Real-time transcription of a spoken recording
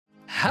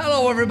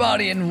Hello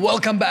everybody and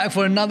welcome back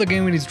for another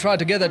game we need to try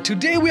together.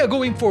 Today we are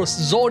going for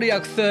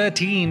Zodiac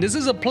 13. This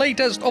is a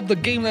playtest of the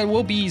game that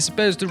will be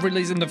supposed to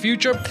release in the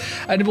future,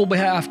 and it will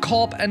have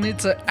co-op, and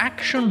it's an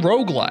action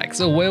roguelike,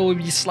 so where we'll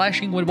be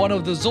slashing with one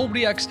of the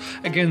Zodiacs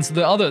against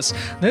the others.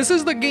 This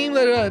is the game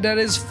that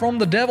is from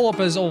the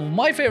developers of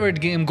my favorite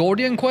game,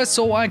 Gordian Quest,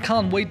 so I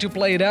can't wait to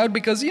play it out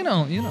because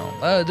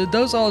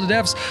those are the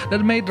devs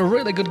that made the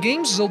really good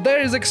games, so there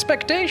is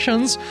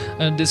expectations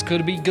and this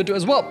could be good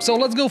as well. So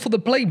let's go for the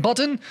play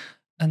button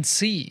and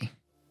see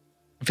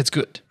if it's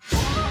good.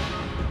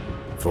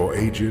 For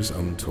ages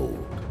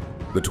untold,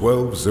 the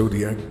 12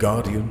 Zodiac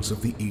Guardians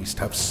of the East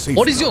have safeguarded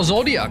What is your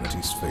Zodiac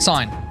humanity's fate.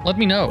 sign? Let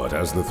me know. But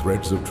as the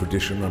threads of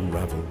tradition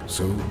unravel,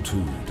 so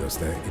too does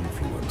their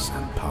influence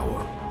and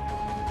power.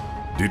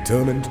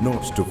 Determined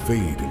not to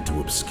fade into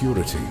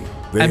obscurity,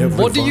 they And have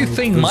what do you revived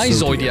think the my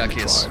Zodiac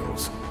is?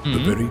 trials, the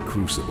very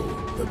crucible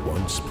that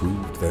once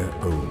proved their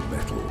own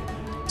mettle.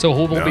 So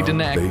who will Now be the they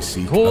next?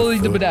 seek Who will be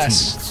a the 13th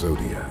best?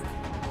 Zodiac,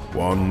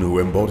 one who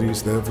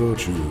embodies their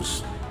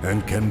virtues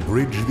and can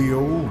bridge the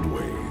old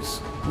ways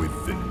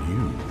with the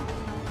new.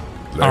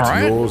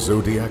 Let your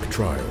Zodiac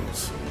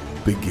trials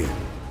begin.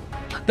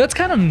 That's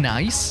kind of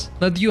nice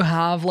that you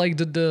have like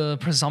the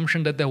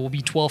presumption that there will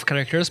be 12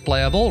 characters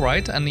playable,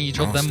 right? And each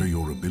of Master them.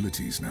 your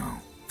abilities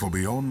now, for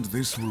beyond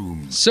this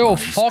room. So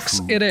lies Fox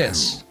true it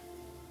is.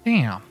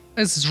 Damn,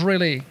 this is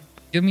really.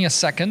 Give me a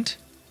second.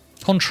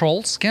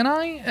 Controls, can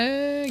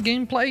I?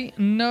 Gameplay?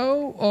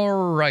 No?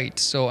 Alright,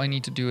 so I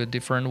need to do a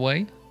different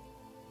way.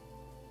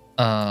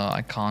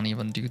 I can't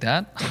even do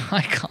that.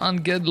 I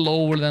can't get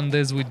lower than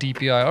this with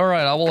DPI.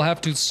 Alright, I will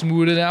have to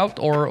smooth it out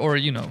or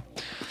you know.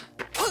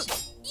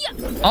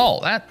 Oh,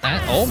 that,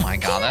 oh my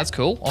god, that's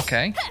cool.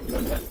 Okay.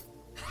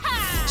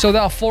 So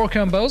there are 4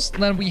 combos,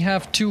 then we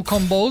have 2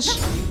 combos.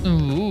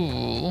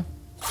 Ooh.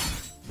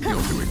 You're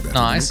doing better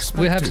Nice.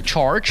 than We have expected.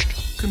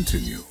 charged.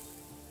 Continue.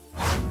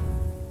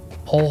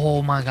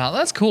 Oh my god,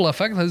 that's cool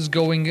effect. That is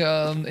going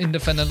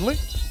independently.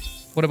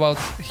 What about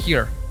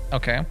here?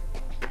 Okay.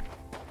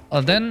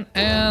 Then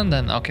and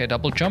then. Okay,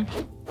 double jump.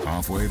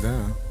 Halfway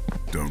there.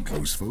 Don't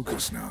lose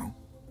focus now.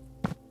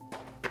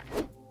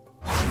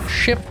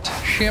 Shift,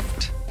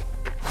 shift.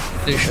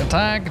 Dash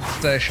attack,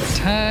 dash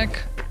attack.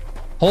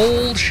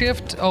 Hold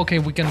shift. Okay,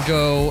 we can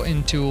go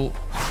into...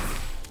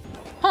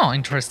 Huh,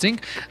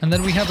 interesting. And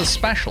then we have a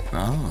special.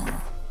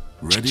 Ah,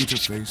 ready to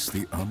face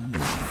the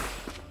unknown.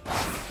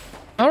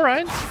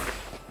 Alright.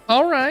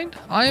 Alright.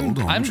 I'm Hold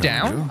on,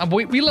 down.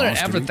 challenger. We learn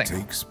Mastery everything.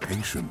 takes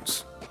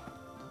patience.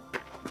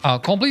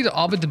 Complete the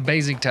orbit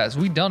basic test.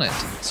 We done it.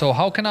 So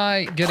how can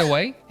I get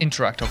away?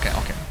 Interact. Okay,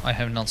 okay. I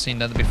have not seen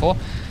that before.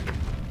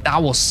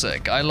 That was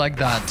sick. I like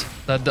that.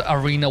 That the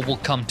arena will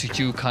come to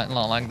you, kind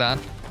of like that.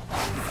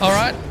 All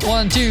right.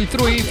 1, 2,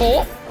 3,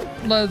 4.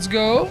 Let's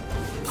go.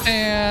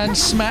 And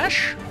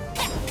smash.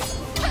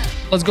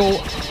 Let's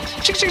go.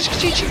 Chick, chick, chick,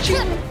 chick, chick,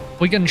 chick.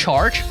 We can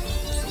charge.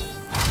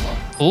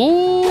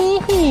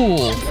 Ooh.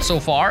 So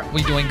far,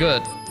 we're doing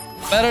good.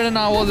 Better than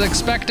I was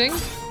expecting.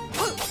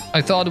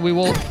 I thought we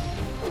will...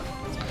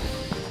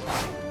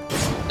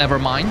 Never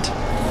mind.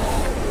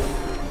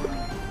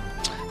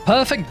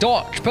 Perfect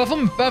dodge.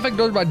 Perform perfect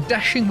dodge by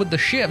dashing with the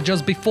shift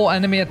just before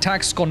enemy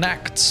attacks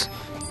connects.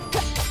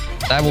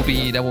 That will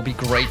be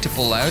great to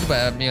pull out,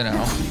 but you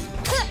know.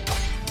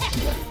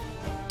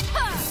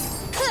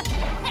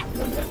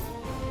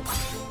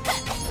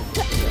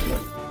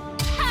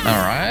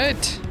 All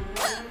right.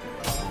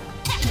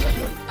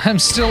 I'm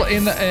still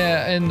in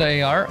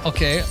the AR.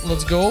 Okay,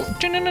 let's go.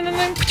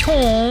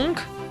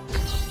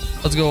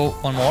 Let's go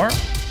one more.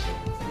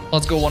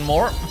 Let's go one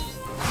more.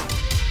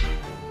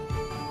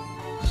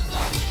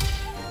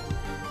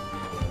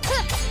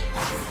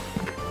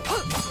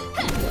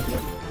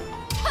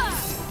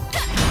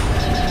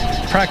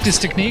 Practice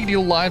technique,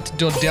 deal light,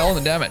 don't deal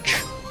the damage.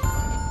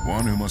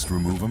 One who must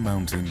remove a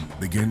mountain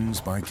begins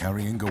by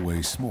carrying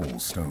away small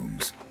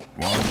stones,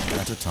 one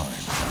at a time,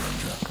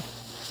 challenger.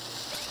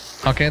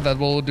 Okay, that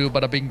will do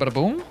bada bing bada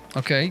boom.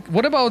 Okay,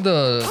 what about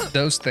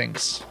those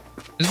things?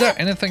 Is there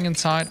anything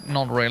inside?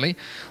 Not really.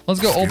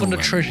 Let's go open the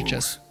treasure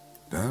chest.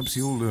 Perhaps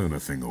you'll learn a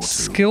thing or two.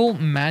 Skill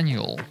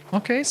manual.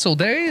 Okay, so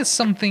there is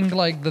something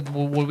like that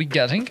we'll be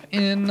getting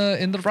in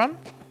the run.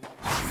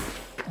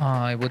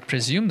 I would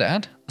presume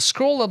that. A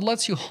scroll that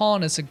lets you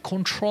harness the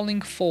controlling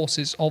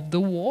forces of the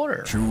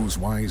water. Choose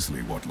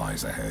wisely what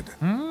lies ahead.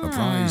 A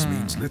prize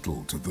means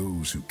little to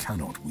those who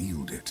cannot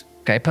wield it.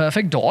 Okay,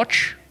 perfect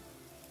dodge.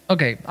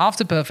 Okay,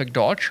 after perfect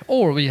dodge,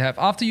 or we have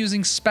after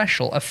using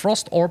special, a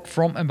frost orb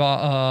from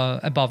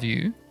above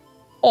you.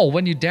 Or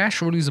when you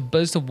dash, release a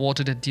burst of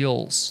water that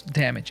deals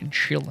damage and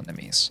chill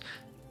enemies.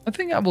 I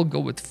think I will go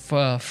with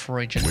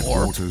frigid With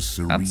orb. water's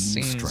serene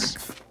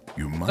strength,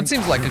 you might that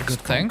seems like a good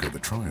just thing. conquer the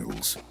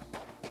trials.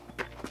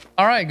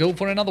 All right, go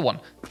for another one.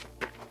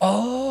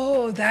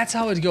 Oh, that's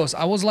how it goes.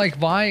 I was like,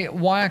 why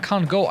I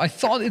can't go? I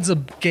thought it's a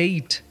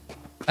gate,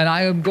 and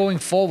I am going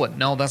forward.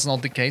 No, that's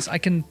not the case. I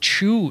can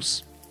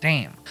choose.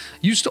 Damn.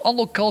 Used to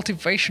unlock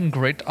cultivation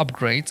grid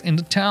upgrades in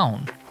the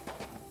town.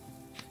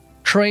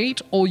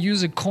 Trade or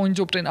use a coin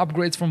to obtain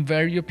upgrades from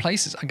various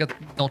places. I got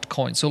not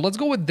coins, so let's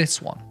go with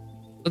this one.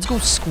 Let's go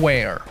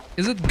square.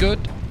 Is it good?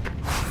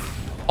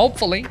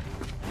 Hopefully.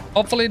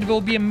 Hopefully it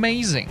will be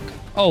amazing.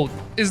 Oh,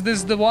 is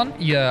this the one?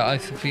 Yeah, I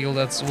feel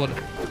that's what...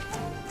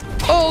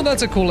 Oh,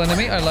 that's a cool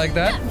enemy. I like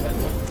that.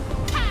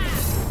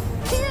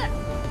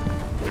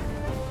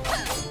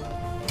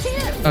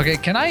 Okay,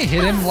 can I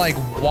hit him like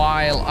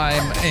while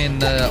I'm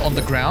in on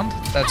the ground?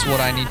 That's what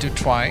I need to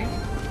try.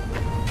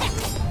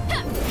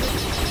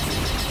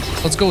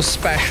 Let's go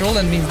special.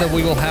 That means that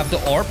we will have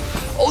the orb.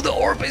 Oh, the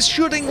orb is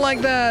shooting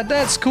like that.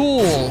 That's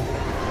cool.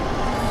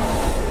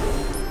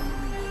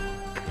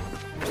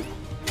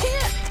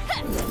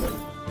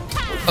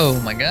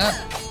 Oh my god.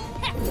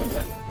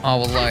 I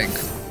was like...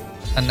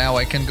 And now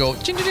I can go...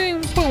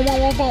 Boom,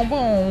 boom, boom,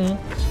 boom.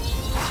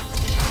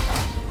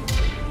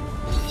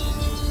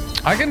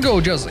 I can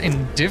go just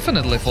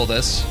indefinitely for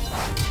this.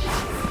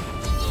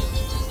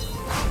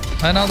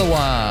 Another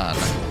one.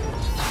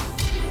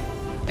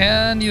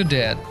 And you're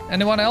dead.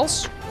 Anyone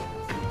else?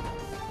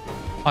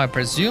 I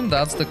presume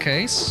that's the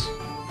case.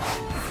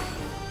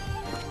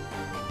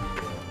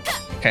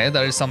 Okay,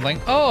 there is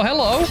something. Oh,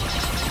 hello.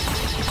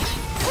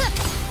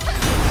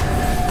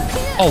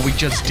 Oh, we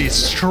just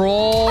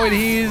destroyed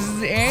his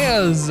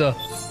ass.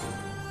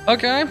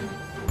 Okay.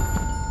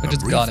 We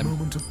just got him.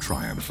 Moment of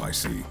triumph, I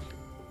see.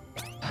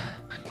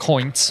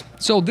 Coins.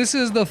 So this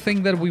is the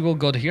thing that we will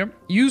got here.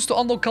 Used to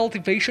unlock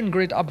cultivation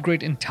grid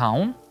upgrade in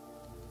town.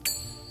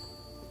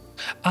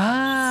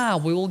 Ah,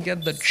 we will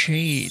get the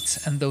jades,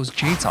 and those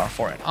jades are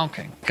for it.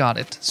 Okay, got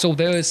it. So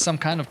there is some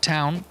kind of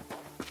town,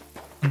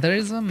 and there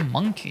is a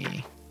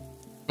monkey.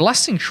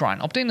 Blessing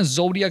shrine. Obtain a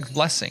zodiac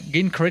blessing.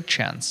 Gain crit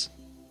chance.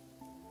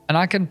 And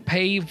I can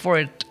pay for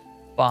it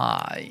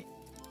by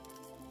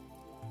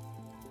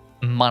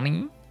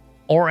money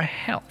or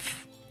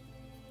health.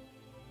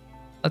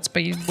 Let's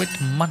pay it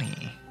with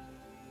money,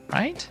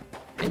 right?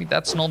 Maybe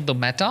that's not the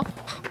meta.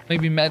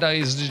 Maybe meta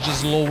is to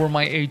just lower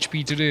my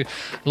HP to the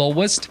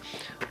lowest.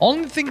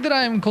 Only thing that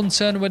I'm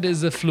concerned with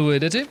is the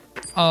fluidity.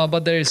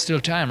 But there is still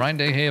time, right?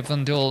 They have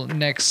until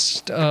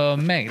next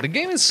May. The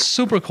game is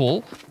super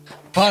cool,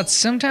 but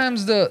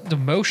sometimes the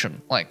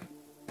motion, like,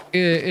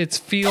 it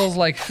feels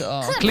like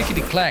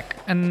clickety-clack.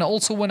 And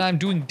also when I'm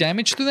doing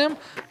damage to them,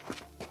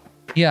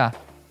 yeah.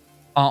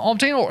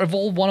 Obtain or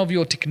evolve one of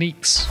your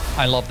techniques.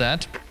 I love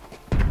that.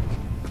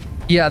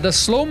 Yeah, the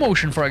slow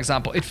motion, for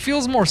example, it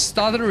feels more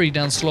stuttery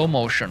than slow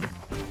motion.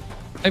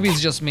 Maybe it's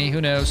just me,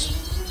 who knows?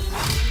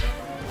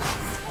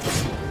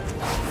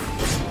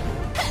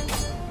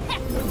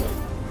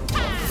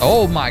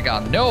 Oh my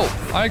god, no!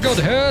 I got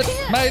hurt!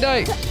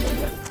 Mayday!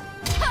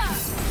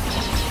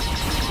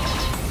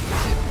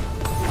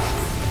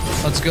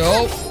 Let's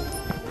go!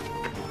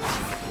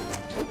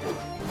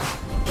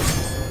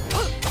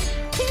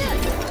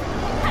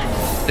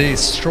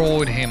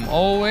 Destroyed him.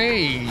 Oh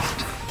wait!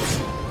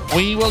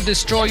 We will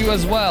destroy you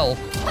as well.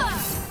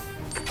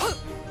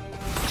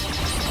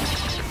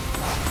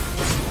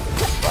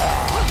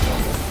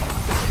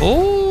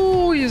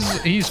 Oh,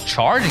 he's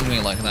charging me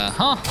like that,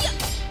 huh?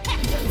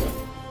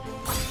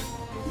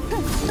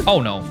 Oh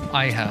no,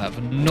 I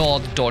have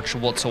not dodged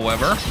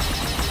whatsoever.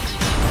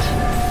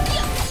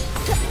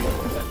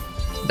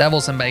 That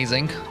was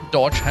amazing.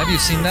 Dodge, have you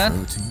seen that?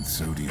 13th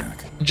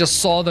Zodiac. Just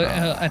saw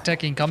the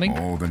attack incoming.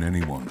 More than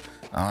anyone,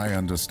 I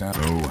understand.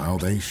 Oh, how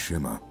they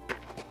shimmer.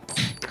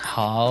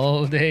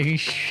 How they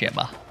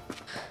shimmer.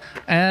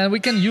 And we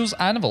can use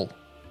Anvil.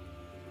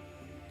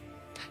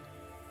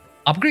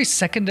 Upgrade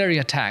secondary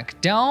attack.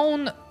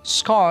 Down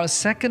Scar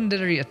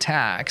secondary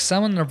attack.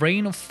 Summon a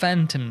rain of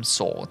phantom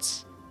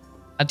swords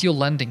at your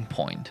landing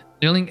point,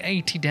 dealing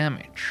 80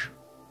 damage.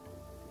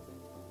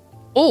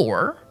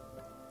 Or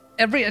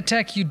every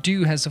attack you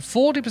do has a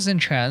 40%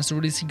 chance of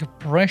releasing a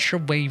pressure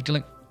wave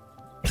dealing...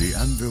 The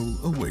anvil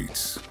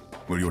awaits.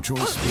 Will your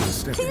choice be a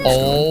stepping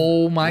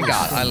Oh my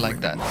god, I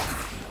like that.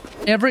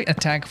 Every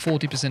attack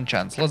 40%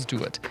 chance. Let's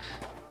do it.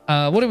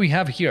 What do we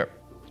have here?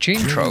 Chain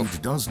trove.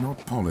 Jade does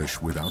not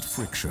polish without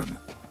friction.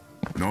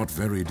 Not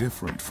very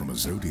different from a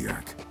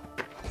Zodiac.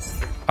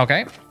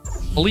 Okay.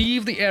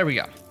 Leave the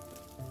area.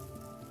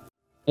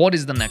 What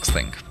is the next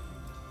thing?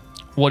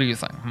 What do you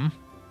think?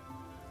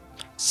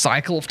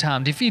 Cycle of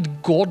time.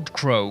 Defeat God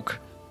Croak.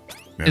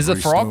 Is it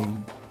frog?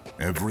 Stone,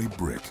 every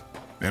brick,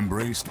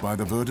 embraced by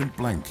the verdant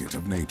blanket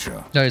of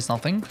nature. There is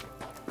nothing.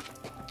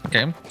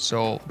 Okay,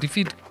 so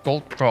defeat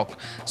Gold Croak.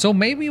 So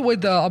maybe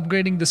with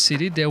upgrading the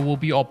city, there will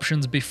be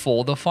options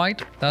before the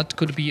fight. That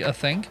could be a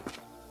thing.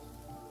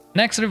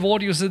 Next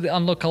reward uses the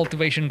unlock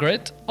cultivation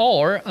grid,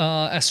 or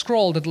a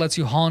scroll that lets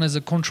you harness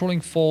the controlling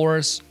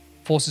forces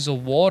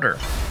of water.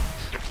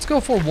 Let's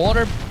go for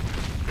water.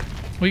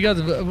 We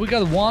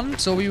got one,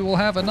 so we will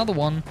have another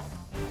one.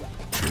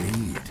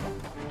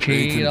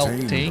 Jade, I'll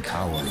take.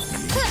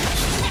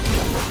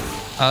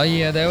 Oh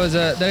yeah, there is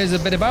a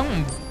bit of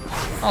bone.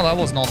 Oh, that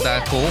was not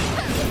that cool.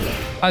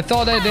 I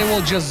thought that they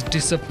will just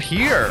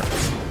disappear.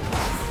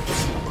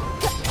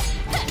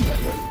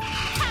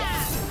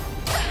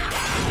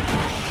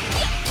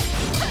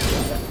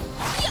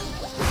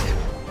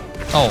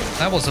 Oh,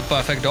 that was a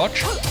perfect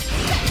dodge.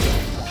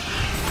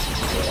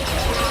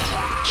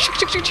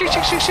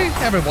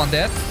 Everyone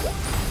dead.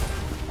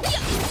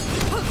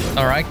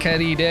 Alright,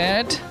 Caddy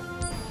dead.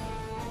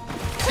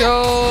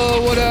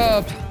 Yo, what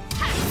up?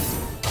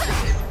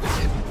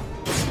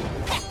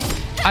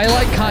 I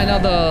like kind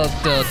of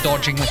the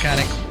dodging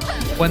mechanic.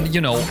 When,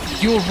 you know,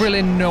 you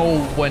really know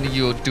when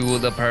you do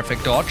the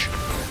perfect dodge.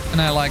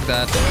 And I like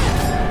that.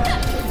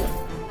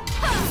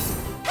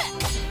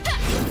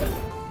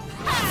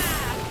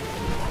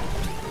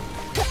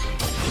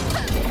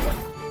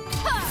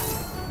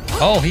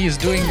 Oh, he is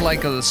doing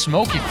like a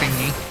smoky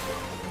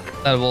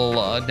thingy that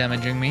will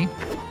damaging me.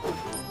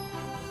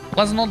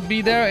 Let's not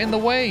be there in the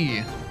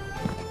way.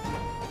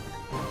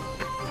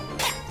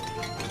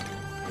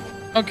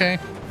 Okay.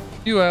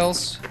 You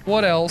else?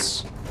 What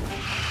else?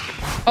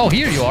 Oh,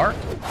 here you are.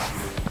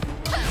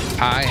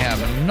 I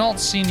have not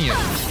seen you.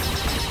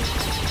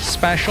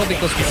 Special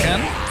because we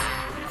can.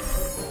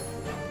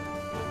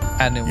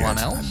 Anyone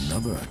else?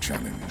 Another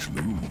challenge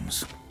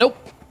looms. Nope.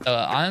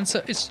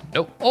 Answer is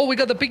nope. Oh, we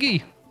got the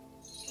piggy.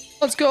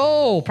 Let's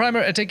go!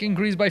 Primary attack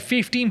increased by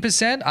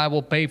 15%. I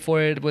will pay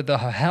for it with the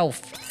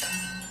health.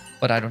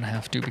 But I don't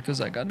have to because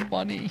I got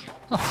money.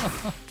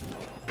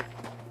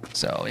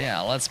 So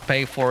yeah, let's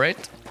pay for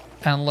it.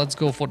 And let's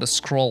go for the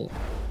scroll.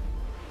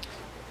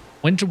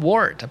 Winter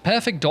Ward, a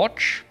perfect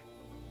dodge.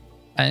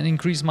 And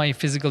increase my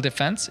physical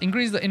defense.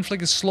 Increase the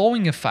inflict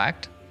slowing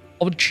effect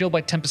of the chill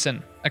by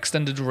 10%.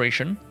 Extended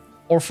duration.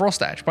 Or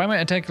Frost Edge. Primary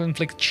attack will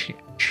inflict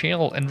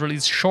chill and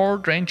release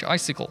short range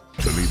icicle.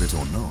 Believe it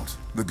or not,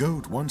 the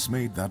goat once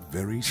made that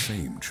very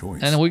same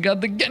choice. And we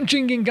got the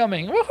Genshin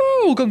incoming.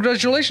 Woohoo!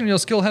 Congratulations, your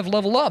skill have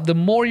leveled up. The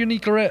more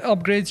unique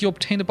upgrades you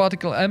obtain the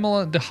particle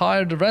amulet, the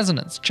higher the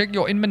resonance. Check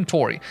your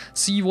inventory.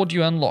 See what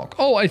you unlock.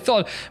 Oh, I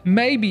thought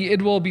maybe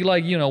it will be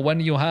like, you know, when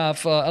you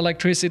have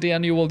electricity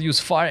and you will use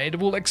fire, it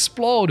will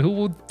explode. Who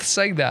would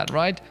say that,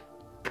 right?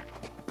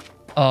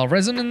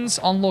 Resonance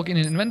unlock in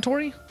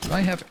inventory. Do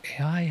I have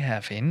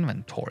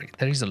inventory.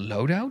 There is a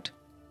loadout.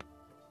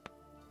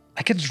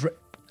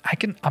 I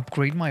can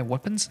upgrade my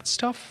weapons and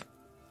stuff.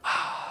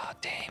 Ah,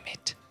 damn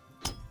it.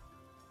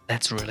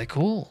 That's really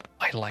cool.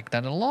 I like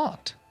that a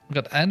lot. We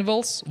got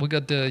anvils. We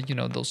got the, you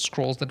know, those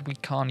scrolls that we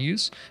can't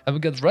use. And we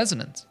got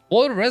resonance.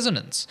 Water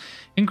resonance.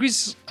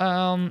 Increases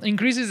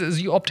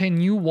as you obtain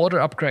new water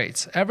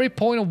upgrades. Every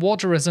point of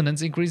water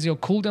resonance increases your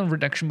cooldown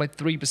reduction by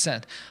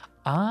 3%.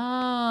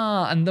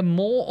 Ah, and the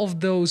more of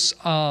those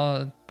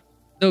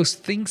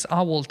things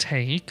I will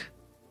take,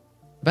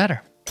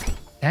 better.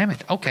 Damn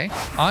it. Okay,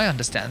 I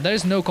understand. There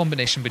is no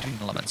combination between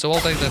elements, so I'll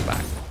take that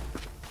back.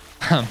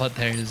 But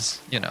there is,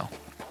 you know,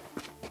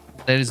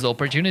 there is the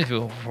opportunity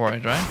for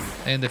it, right?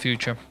 In the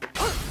future,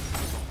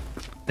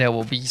 there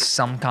will be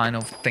some kind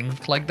of thing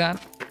like that.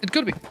 It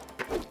could be.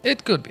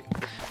 It could be.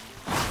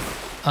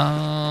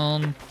 All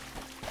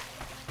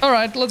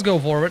right, let's go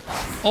forward.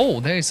 Oh,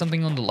 there is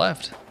something on the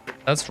left.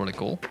 That's really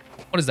cool.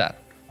 What is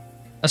that?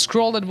 A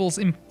scroll that will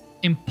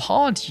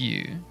impart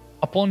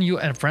upon you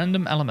a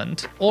random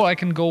element, or I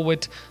can go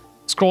with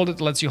scroll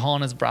that lets you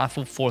harness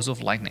wrathful force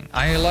of lightning.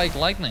 I like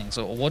lightning,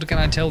 so what can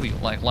I tell you?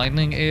 Like,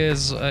 lightning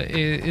is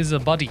a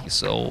buddy,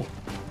 so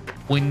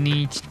we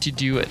need to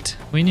do it.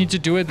 We need to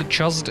do it with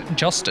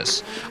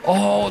justice.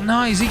 Oh,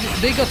 nice!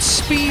 They got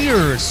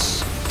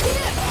spears.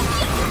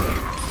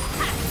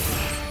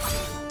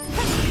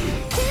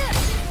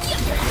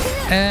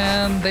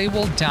 And they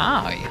will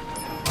die.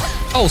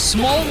 Oh,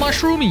 small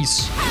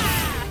mushroomies.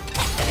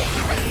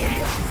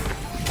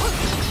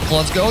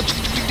 Let's go.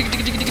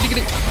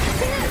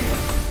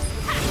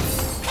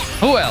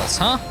 Who else,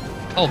 huh?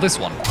 Oh, this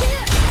one.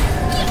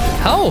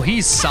 Oh,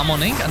 he's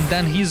summoning and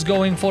then he's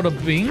going for the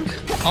wing.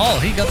 Oh,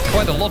 he got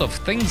quite a lot of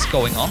things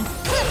going on.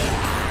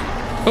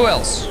 Who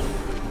else?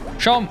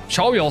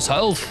 Show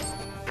yourself.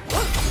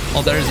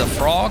 Oh, there is a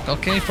frog.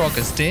 Okay, frog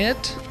is dead.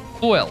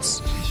 Who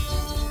else?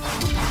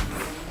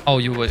 Oh,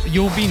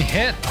 you've been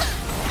hit.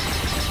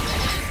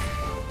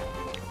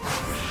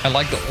 I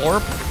like the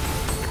orb.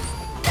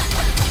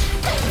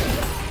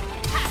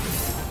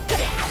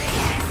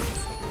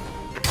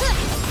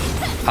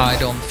 I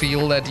don't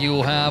feel that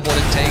you have what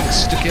it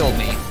takes to kill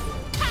me.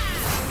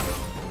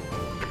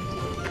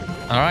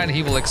 Alright,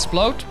 he will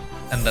explode,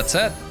 and that's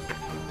it.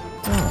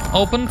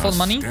 Open for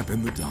money. Step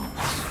in the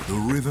dance. The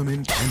rhythm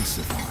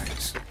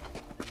intensifies.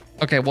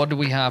 Okay, what do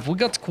we have? We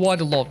got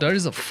quite a lot. There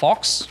is a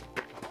fox.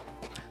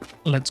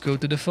 Let's go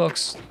to the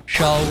fox,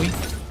 shall we?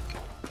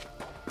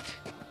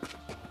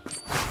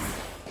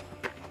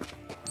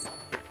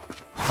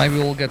 Maybe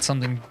we'll get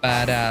something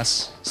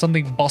badass,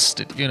 something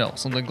busted, you know,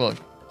 something like...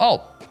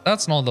 Oh,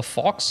 that's not the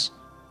fox.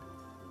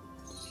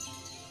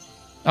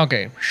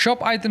 Okay,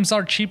 shop items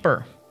are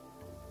cheaper.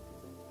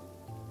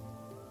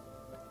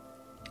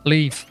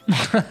 Leave.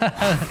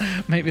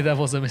 Maybe that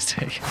was a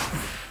mistake.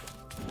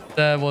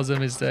 That was a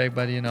mistake,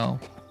 but you know.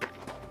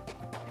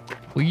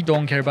 We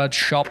don't care about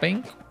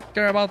shopping. We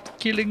care about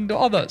killing the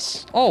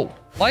others. Oh,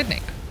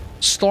 lightning.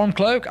 Storm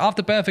cloak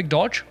after perfect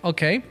dodge.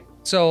 Okay.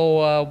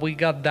 So we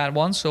got that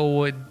one.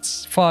 So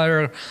it's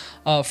fire,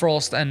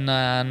 frost, and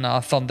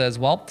thunder as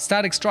well.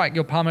 Static strike.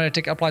 Your primary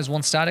attack applies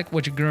 1 static,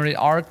 which ignores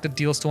arc that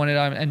deals 20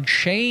 damage and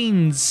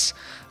chains.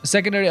 The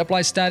secondary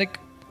applies static.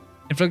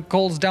 If it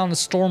calls down a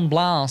storm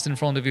blast in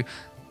front of you,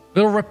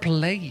 will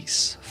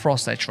replace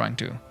frost edge rank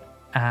 2.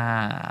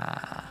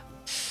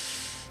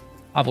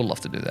 I would love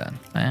to do that,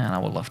 man. I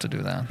would love to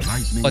do that.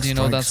 Lightning but you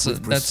know strikes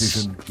with that's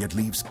precision, yet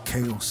leaves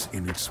chaos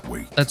in its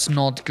wake. that's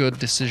not good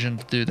decision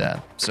to do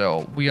that.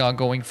 So we are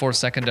going for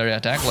secondary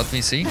attack. Let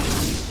me see.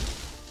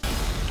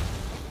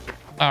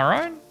 All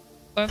right,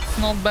 that's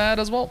not bad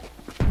as well.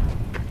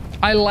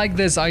 I like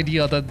this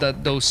idea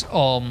that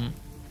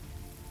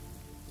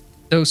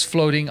those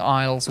floating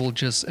isles will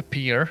just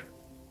appear.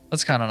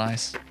 That's kind of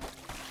nice.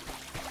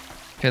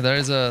 Okay, there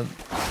is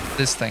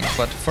this thing,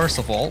 but first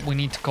of all, we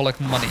need to collect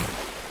money.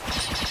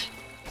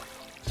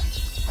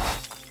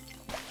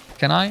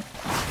 Can I?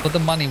 But the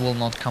money will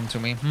not come to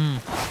me.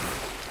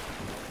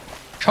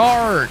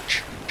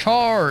 Charge!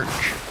 Charge!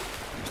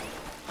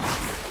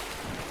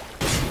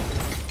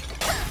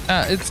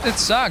 It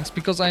sucks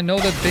because I know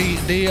that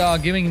they are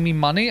giving me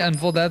money, and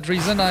for that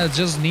reason I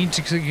just need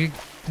to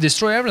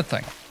destroy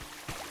everything.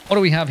 What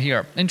do we have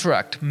here?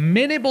 Interact.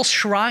 Mini-boss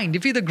shrine.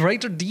 Defeat a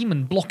greater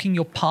demon blocking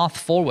your path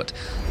forward.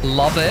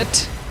 Love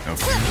it. A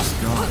fierce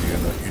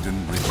guardian of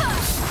hidden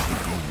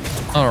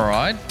riches.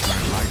 Alright.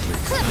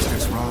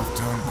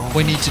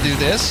 We need to do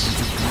this.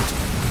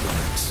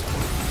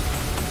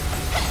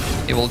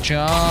 He will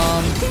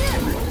jump.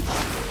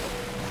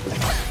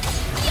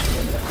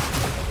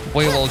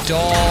 We will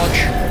dodge.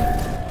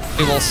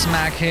 We will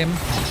smack him.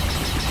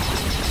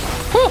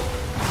 Whew.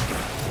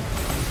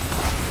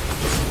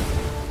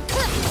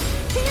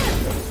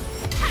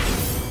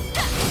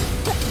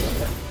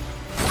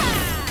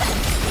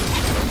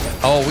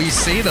 Oh, we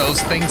see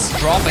those things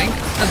dropping.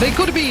 They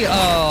could be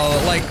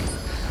like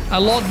a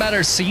lot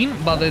better seen,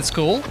 but it's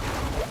cool.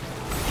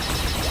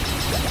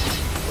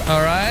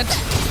 All right.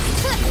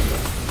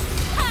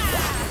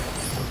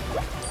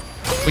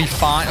 We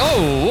find.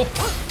 Oh.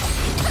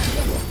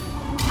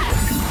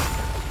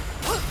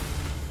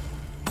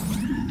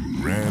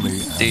 Rarely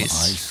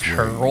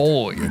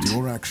destroyed. Yet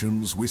your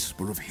actions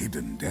whisper of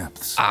hidden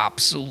depths.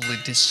 Absolutely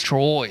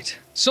destroyed.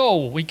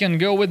 So we can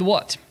go with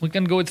what? We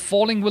can go with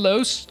Falling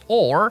Willows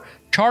or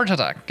Charge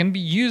Attack. Can be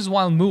used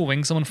while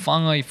moving. Summon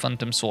 5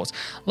 Phantom Swords.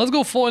 Let's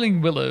go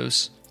Falling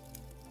Willows.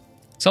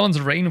 Summons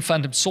Rain of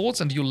Phantom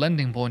Swords and your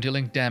landing point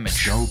dealing damage.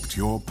 Sculpt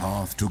your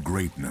path to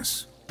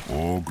greatness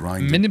or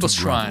grind Mini-boss it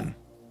to gravel. shrine.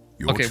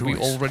 Your Okay, choice. we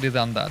already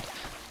done that.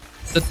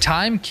 The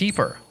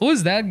Timekeeper. Who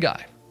is that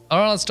guy?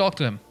 Alright, let's talk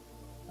to him.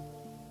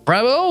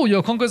 Bravo!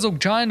 Your conquest of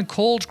giant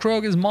cold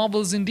croak is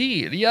marvelous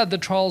indeed. Yet the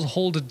trials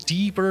hold a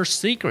deeper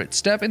secret.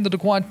 Step into the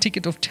quiet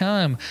ticket of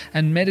time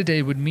and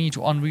meditate with me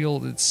to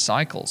unveil its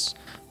cycles.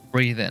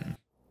 Breathe in.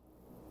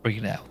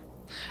 Breathe out.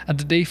 As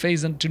the day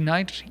fades into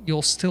night,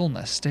 your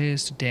stillness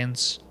stays the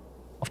dance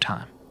of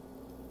time.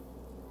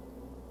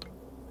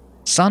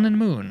 Sun and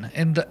moon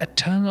in the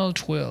eternal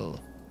twill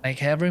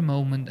make every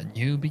moment a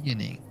new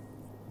beginning.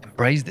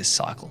 Embrace this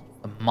cycle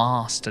and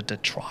master the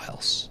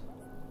trials.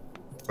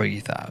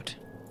 Breathe out.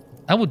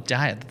 I would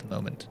die at the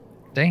moment.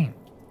 Damn,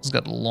 he's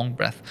got a long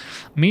breath.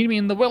 Meet me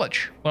in the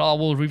village, where I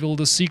will reveal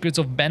the secrets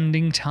of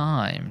bending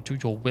time to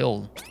your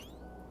will.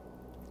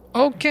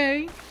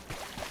 Okay.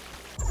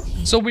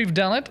 So we've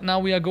done it. Now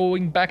we are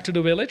going back to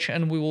the village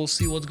and we will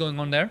see what's going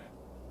on there.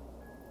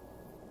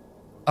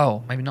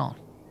 Oh, maybe not.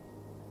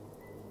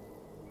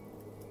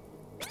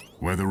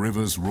 Where the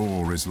river's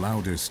roar is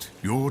loudest,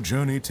 your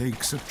journey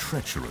takes a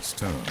treacherous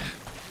turn.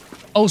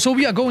 Oh, so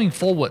we are going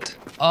forward.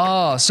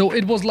 Ah, so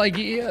it was like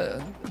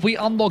we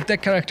unlocked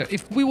that character.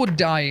 If we would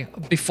die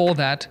before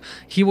that,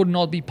 he would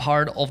not be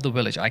part of the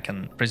village, I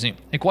can presume.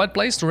 A quiet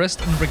place to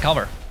rest and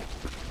recover.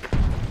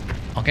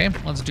 Okay,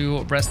 let's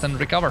do rest and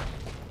recover.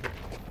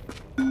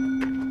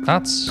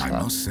 That's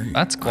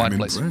quiet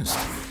place. Impressed,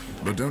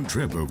 but don't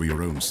trip over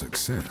your own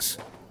success.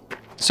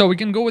 So we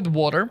can go with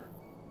water.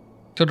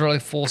 Total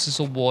forces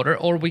of water,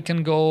 or we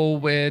can go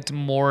with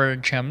more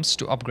gems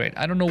to upgrade.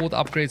 I don't know what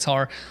upgrades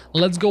are.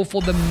 Let's go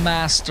for the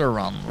master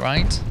run,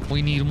 right?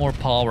 We need more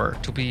power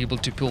to be able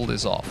to pull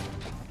this off.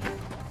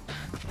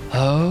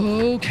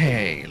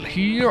 Okay,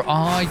 here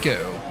I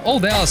go. Oh,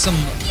 there are some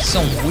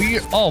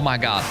weird. Oh my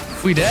god,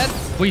 we dead?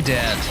 We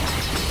dead.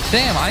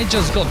 Damn, I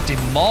just got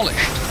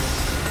demolished.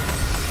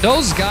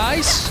 Those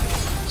guys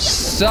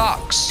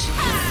sucks.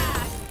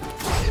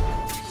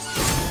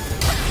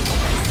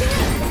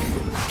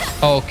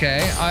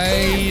 Okay,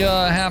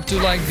 I have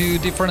to like do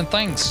different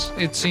things.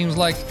 It seems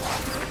like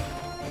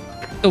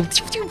oh,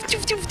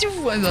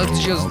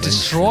 that's just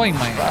destroying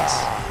my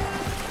ass.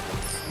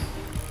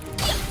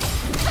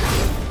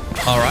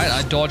 All right,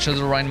 I dodged at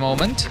the right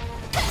moment.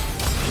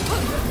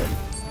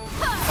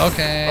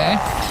 Okay,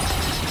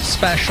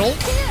 special,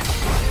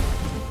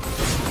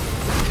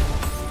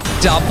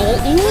 double.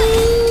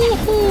 Ooh.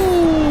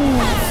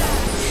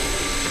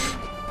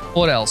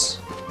 What else?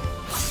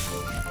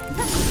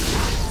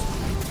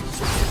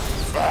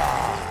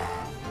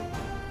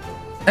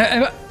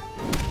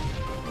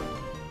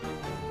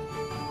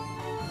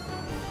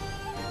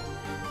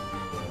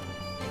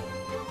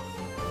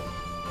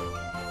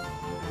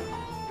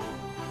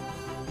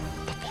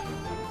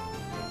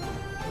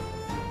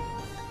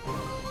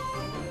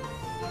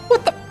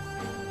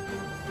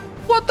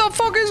 the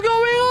fuck is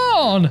going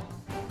on?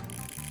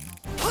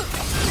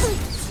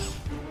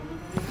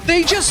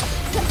 They just...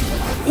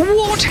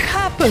 What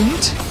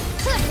happened?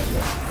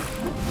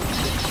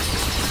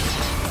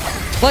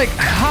 Like,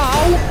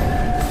 how?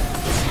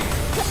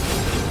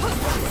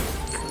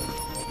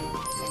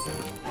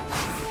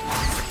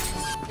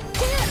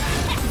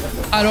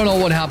 I don't know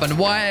what happened.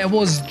 Why it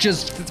was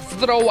just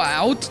throw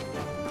out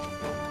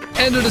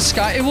into the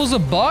sky. It was a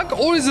bug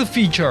or is it a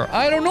feature?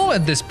 I don't know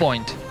at this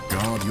point.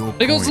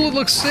 Because it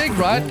looks sick,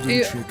 right?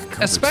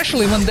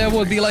 Especially when they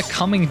would be like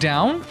coming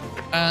down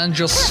and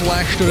just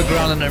slash to the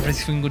ground and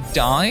everything would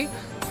die.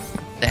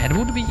 That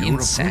would be insane.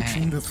 You're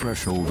approaching the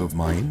threshold of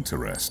my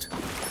interest.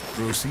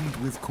 Proceed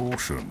with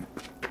caution.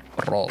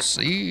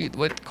 Proceed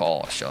with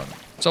caution.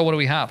 So what do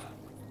we have?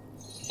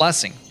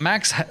 Blessing.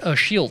 Max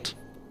shield.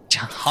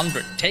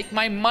 100. Take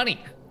my money.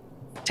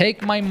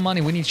 Take my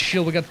money. We need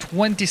shield. We got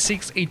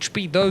 26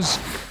 HP.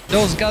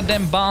 Those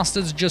goddamn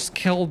bastards just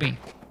killed me.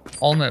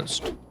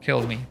 Almost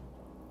killed me.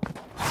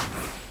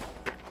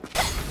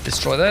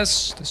 Destroy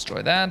this.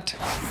 Destroy that.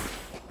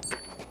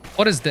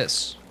 What is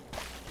this?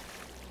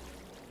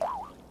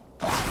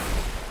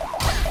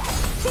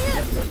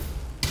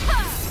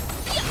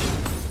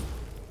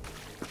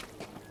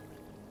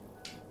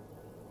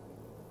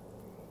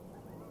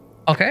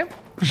 Okay,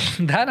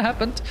 that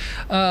happened.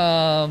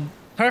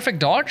 Perfect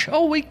dodge.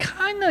 Oh, we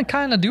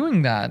kinda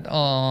doing that.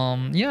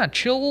 Yeah,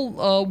 chill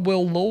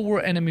will lower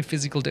enemy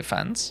physical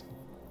defense.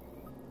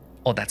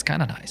 Oh, that's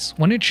kind of nice.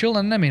 When you chill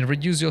an enemy,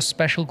 reduce your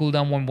special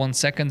cooldown 1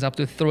 seconds. Up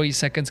to 3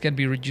 seconds can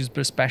be reduced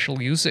per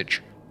special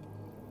usage.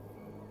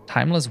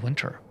 Timeless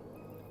Winter.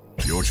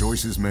 Your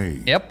choice is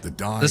made. Yep,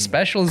 the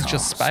special is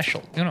just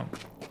special. You know,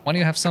 when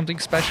you have something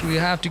special, you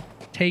have to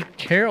take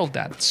care of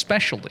that,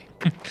 specially.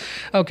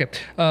 Okay,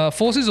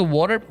 forces of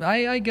water.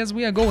 I guess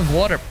we are going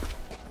water.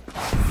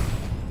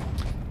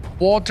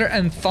 Water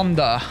and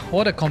thunder.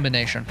 What a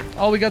combination.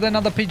 Oh, we got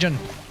another pigeon.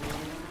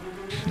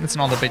 It's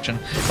not a pigeon,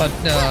 but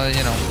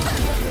you know,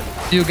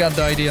 you got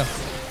the idea.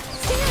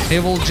 He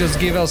will just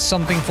give us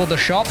something for the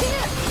shop.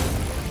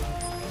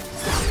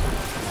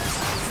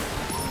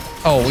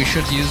 Oh, we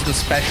should use the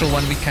special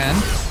when we can.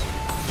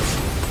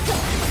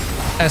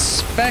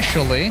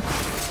 Especially...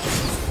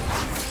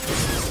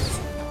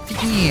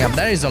 Damn,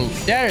 there is a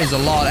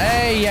lot.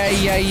 Hey.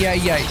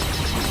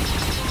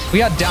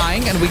 We are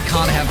dying and we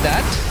can't have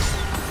that.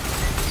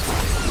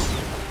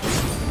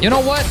 You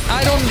know what?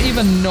 I don't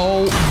even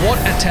know what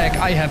attack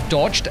I have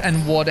dodged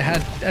and what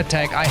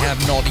attack I have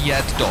not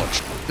yet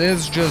dodged.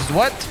 There's just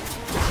what?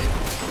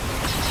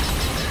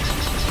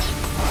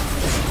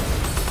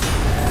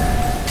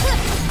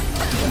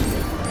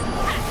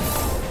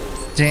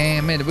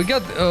 Damn it! We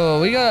got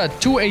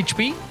 2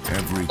 HP.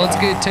 Let's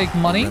take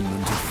money.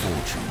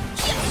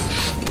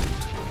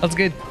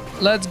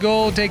 Let's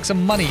go take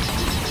some money.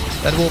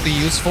 That will be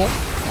useful.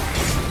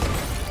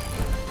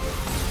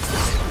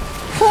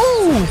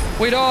 Woo!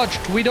 We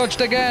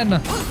dodged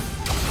again.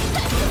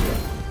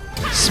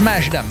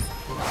 Smash them.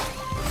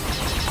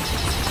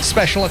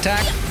 Special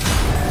attack.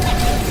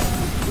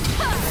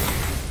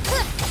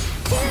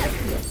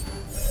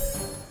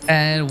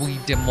 And we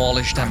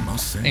demolished them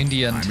in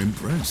the end. I'm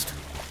impressed,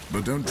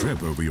 but don't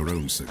trip over your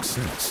own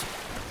success.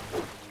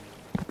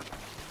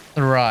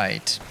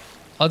 Right.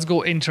 Let's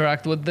go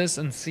interact with this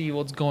and see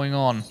what's going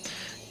on.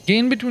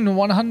 Gain between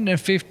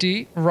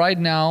 150 right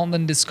now,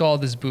 then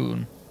discard this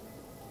boon.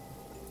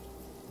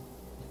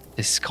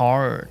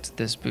 Discard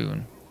this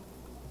boon.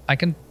 I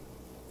can...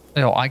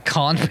 No, I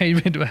can't pay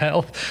me to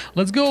health.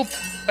 Let's go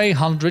pay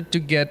 100 to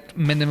get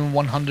minimum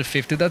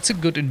 150. That's a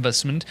good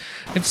investment.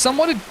 If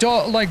somebody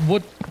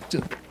would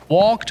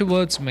walk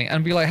towards me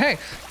and be like, hey,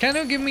 can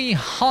you give me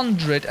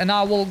 100 and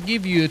I will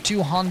give you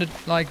 200,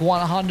 like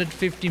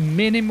 150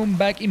 minimum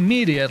back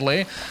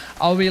immediately,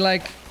 I'll be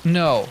like,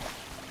 no,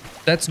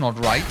 that's not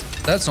right.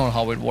 That's not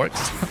how it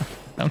works.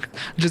 I'm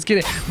just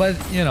kidding. But,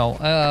 you know,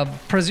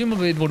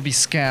 presumably it would be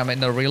scam in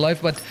the real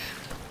life. But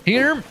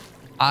here,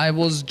 I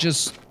was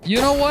just, you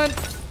know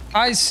what?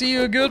 I see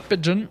a good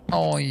pigeon.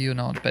 Oh, you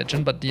not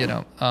pigeon, but, you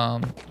know,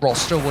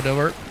 roster,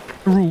 whatever.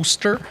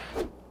 Rooster.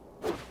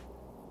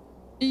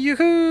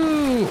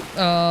 Yoo-hoo!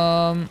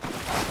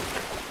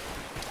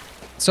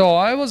 So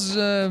I was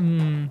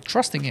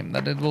trusting him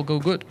that it will go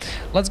good.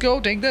 Let's go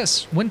take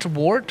this. Winter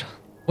Ward.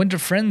 Winter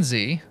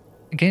Frenzy.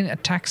 Gain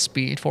attack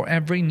speed for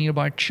every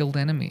nearby chilled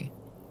enemy.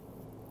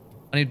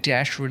 When you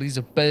dash, release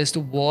a burst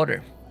of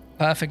water.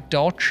 Perfect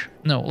dodge.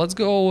 No, let's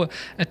go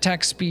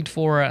attack speed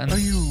for a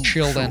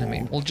chilled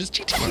enemy. We'll just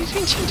cheat.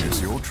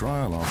 It's your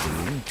trial after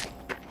all.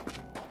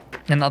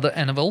 Another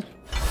Anvil.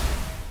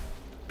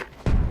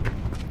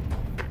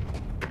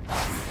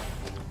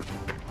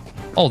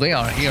 Oh, they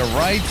are here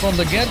right from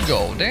the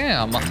get-go.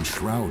 Damn.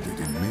 Enshrouded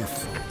in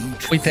myth,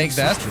 we take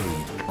that.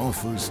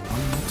 Offers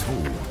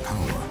untold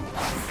power.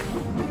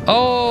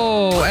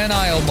 Oh, and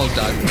I almost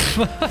died.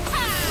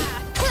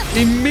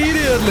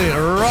 Immediately,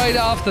 right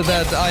after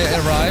that I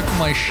arrived,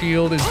 my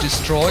shield is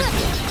destroyed.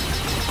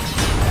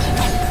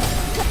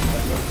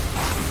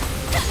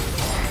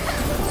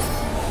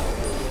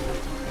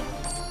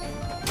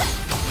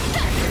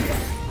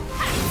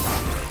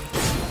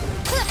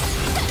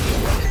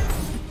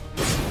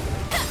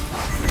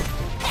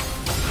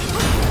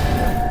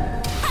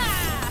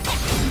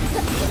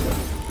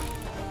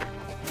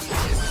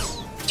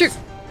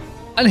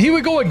 And here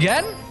we go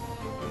again?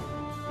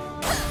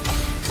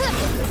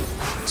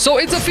 So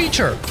it's a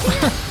feature.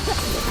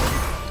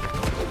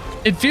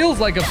 It feels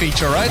like a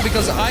feature, right?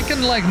 Because I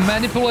can like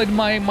manipulate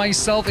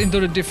myself into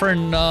the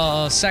different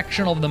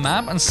section of the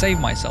map and save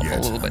myself a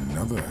little bit.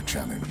 Another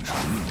challenge.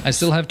 I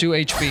still have 2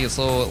 HP,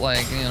 so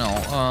like, you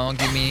know,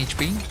 give me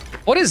HP.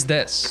 What is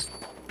this?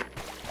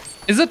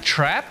 Is it a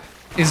trap?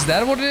 Is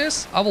that what it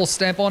is? I will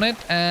step on it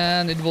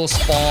and it will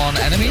spawn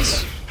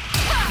enemies.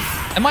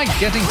 Am I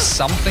getting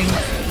something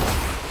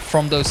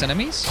from those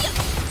enemies?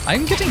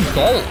 I'm getting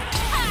gold.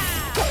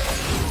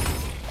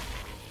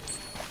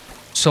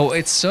 So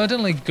it's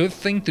certainly a good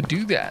thing to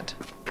do that.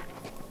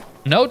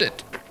 Noted.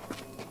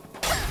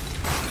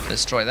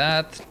 Destroy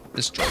that.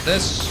 Destroy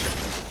this.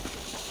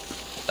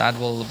 That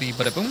will be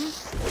bada boom.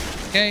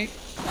 Okay.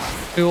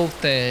 We will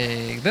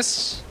take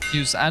this.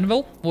 Use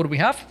anvil. What do we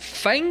have?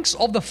 Fangs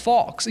of the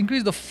Fox.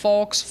 Increase the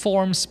fox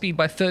form speed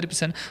by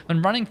 30%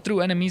 when running through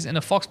enemies in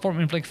a fox form.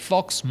 Inflict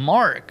fox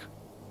mark.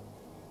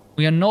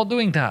 We are not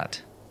doing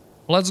that.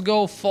 Let's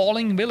go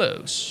Falling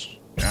Willows.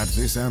 At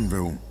this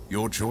anvil,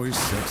 your choice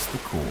sets the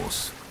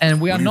course. And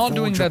we are not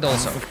doing that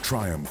also. Of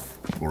triumph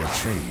or a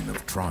chain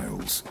of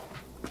trials.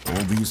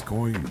 All these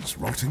coins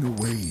rotting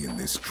away in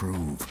this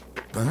trove.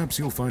 Perhaps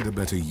you'll find a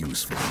better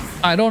use for them.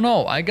 I don't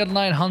know. I got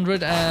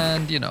 900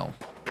 and, you know,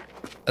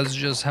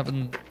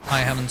 I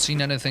haven't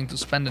seen anything to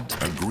spend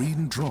it. A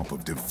green drop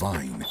of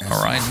divine essence.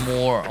 All right,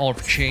 more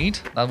of shade.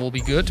 That will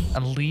be good.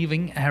 And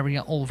leaving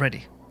area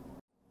already.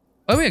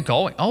 Where are we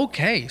going?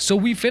 Okay, so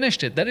we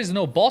finished it. There is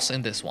no boss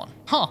in this one.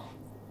 Huh.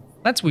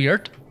 That's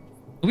weird.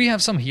 Do we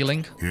have some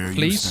healing? Here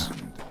please? You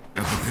stand,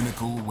 at the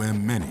pinnacle where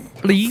many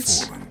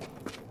please? have fallen.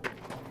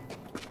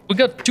 We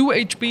got 2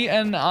 HP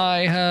and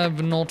I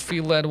have not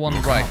feel that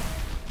one right.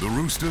 The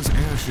Rooster's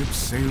airship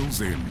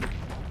sails in.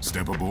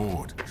 Step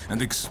aboard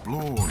and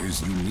explore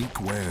his unique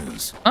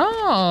wares.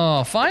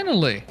 Ah,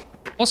 finally.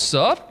 What's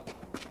up?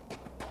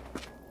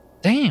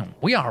 Damn,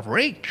 we are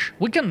rich.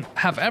 We can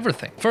have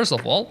everything. First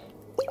of all,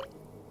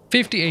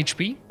 50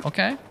 HP.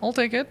 Okay, I'll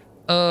take it.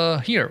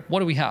 Here, what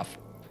do we have?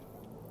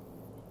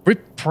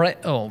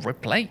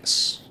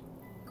 Replace.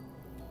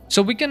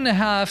 So we can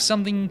have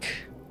something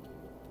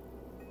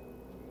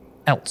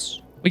else.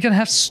 We can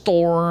have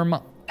Storm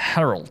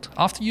Herald.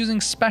 After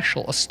using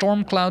special, a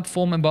storm cloud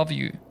form above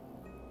you.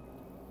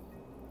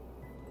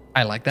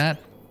 I like that.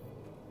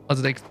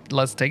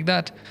 Let's take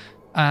that.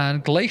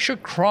 And Glacier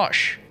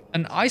Crush.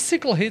 An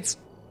icicle hits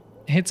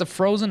a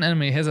frozen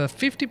enemy. Has a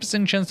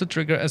 50% chance to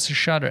trigger as a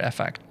shatter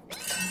effect.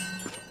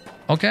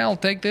 Okay, I'll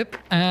take that.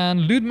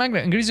 And Loot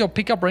Magnet. Increase your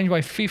pickup range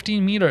by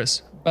 15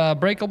 meters.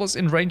 Breakables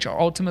in range are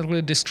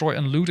automatically destroyed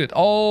and looted.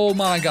 Oh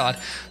my god.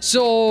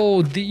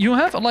 So you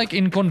have like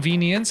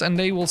inconvenience and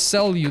they will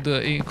sell you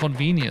the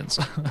inconvenience.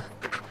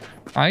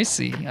 I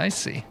see.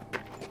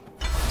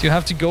 You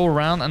have to go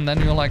around and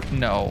then you're like,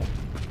 no,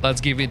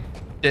 let's give it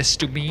this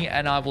to me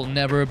and I will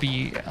never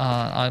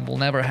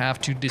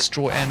have to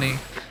destroy any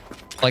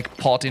like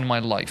pot in my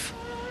life.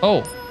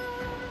 Oh.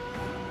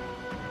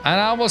 And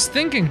I was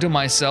thinking to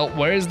myself,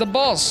 where is the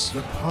boss?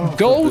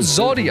 Go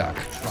Zodiac.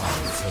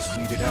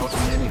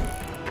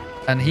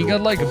 And he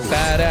got like a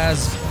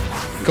badass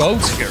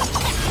goats here.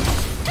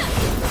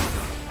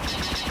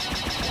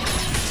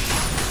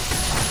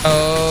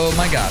 Oh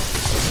my god.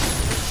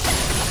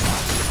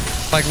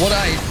 Like what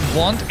I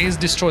want is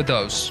destroy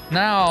those.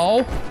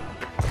 Now,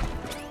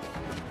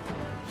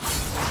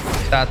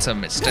 that's a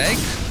mistake.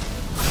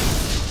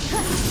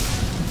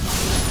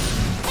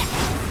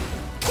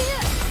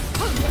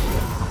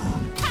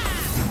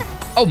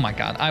 Oh my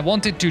god, I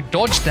wanted to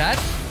dodge that.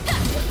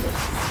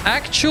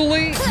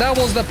 Actually, that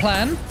was the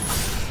plan.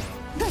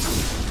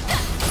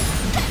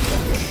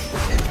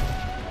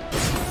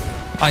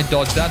 I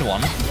dodged that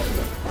one.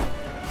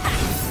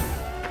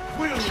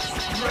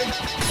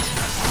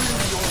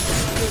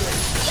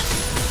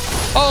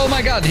 Oh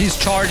my god, he's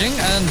charging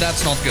and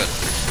that's not good.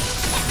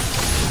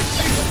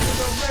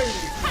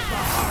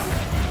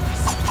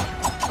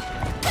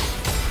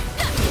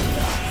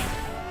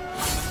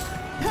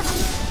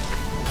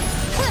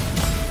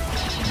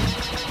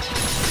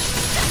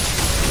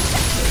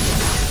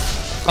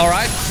 All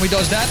right, we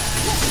dodged that.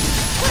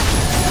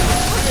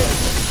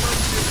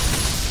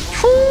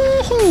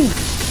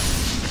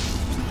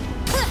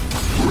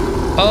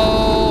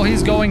 Oh,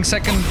 he's going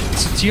second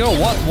tier.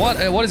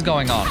 What is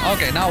going on?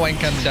 Okay, now I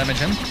can damage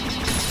him.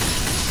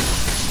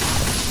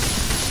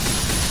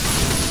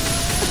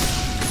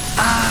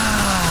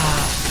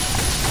 Ah!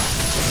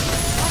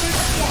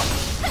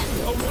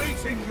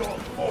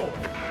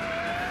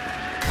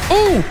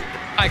 Oh!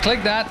 I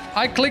clicked that.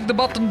 I clicked the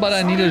button, but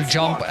I needed to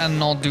jump and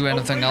not do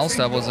anything else.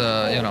 That was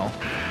you know,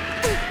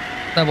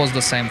 that was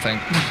the same thing.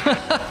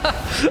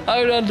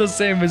 I done the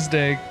same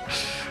mistake.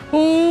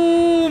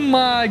 Oh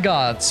my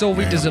god! So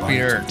we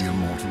disappeared.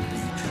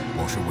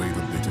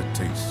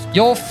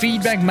 Your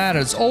feedback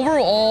matters.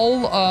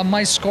 Overall,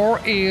 my score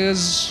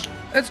is.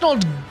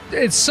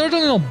 It's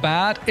certainly not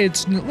bad.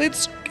 It's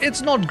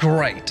not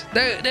great.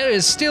 There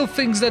is still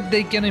things that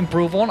they can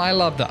improve on. I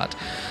love that.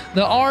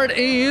 The art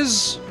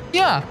is,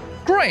 yeah,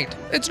 great.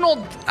 It's not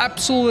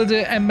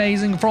absolutely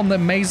amazing from the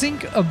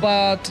amazing,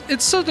 but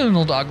it's certainly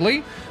not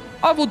ugly.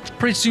 I would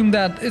presume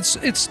that it's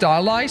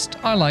stylized.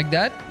 I like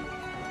that.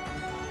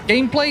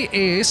 Gameplay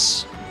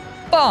is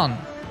fun.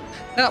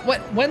 Now,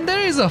 when there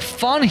is a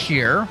fun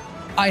here,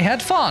 I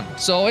had fun,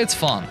 so it's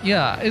fun.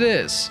 Yeah, it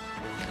is.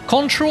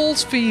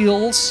 Controls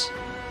feels...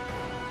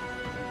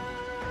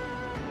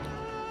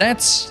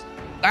 That's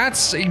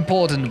the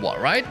important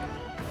one, right?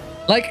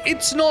 Like,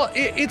 it's not...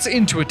 It's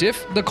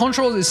intuitive. The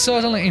control is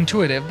certainly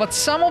intuitive, but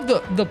some of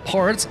the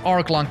parts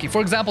are clunky. For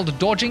example, the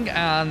dodging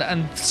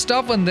and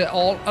stuff, and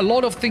a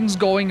lot of things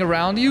going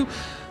around you.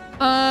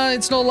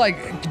 It's not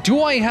like,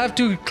 do I have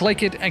to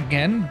click it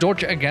again,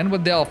 dodge again,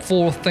 but there are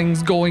 4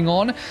 things going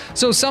on.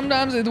 So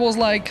sometimes it was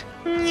like,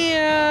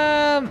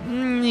 yeah,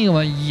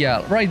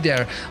 right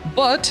there.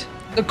 But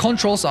the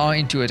controls are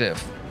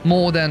intuitive,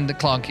 more than the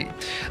clunky.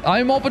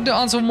 I'm open to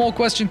answer more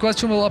questions.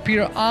 Question will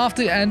appear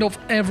after the end of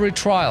every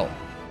trial.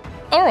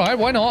 All right,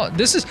 why not?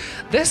 This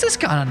is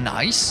kind of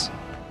nice.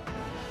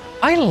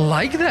 I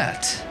like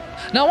that.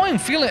 Now I'm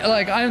feeling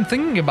like I'm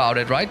thinking about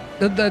it, right?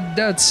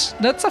 That's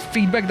a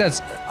feedback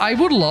that's I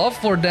would love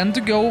for them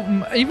to go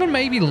even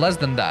maybe less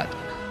than that,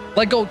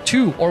 like go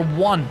 2 or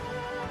 1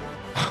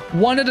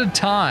 at a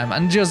time,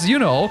 and just, you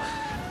know,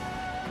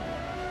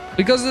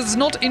 because it's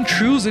not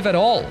intrusive at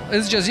all.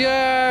 It's just,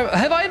 yeah,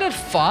 have I had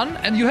fun?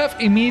 And you have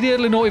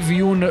immediately know if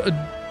you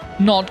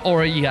not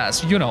or a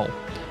yes, you know.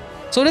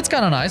 So that's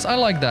kind of nice. I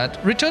like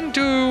that. Return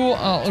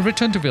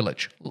to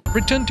village.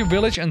 Return to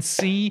village and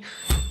see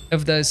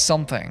if there's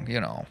something, you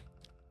know.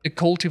 The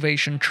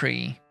cultivation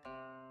tree.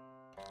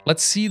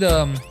 Let's see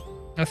the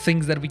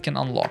things that we can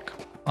unlock.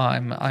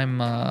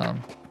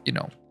 You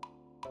know.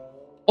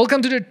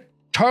 Welcome to the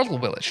Turtle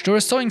Village. The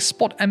restoring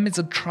spot amidst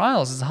the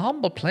trials is a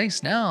humble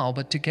place now,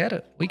 but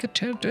together we could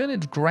turn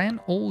it grand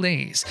old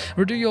days.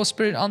 Renew your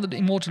spirit under the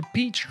immortal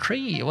peach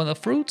tree, where the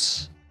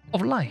fruits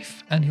of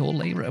life and your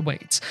labor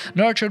awaits.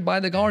 Nurtured by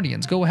the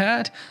guardians. Go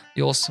ahead.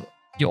 Your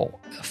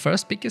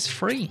first pick is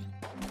free.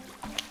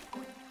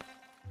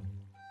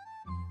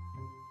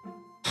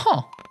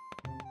 Huh.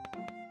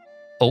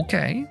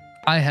 Okay.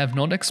 I have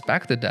not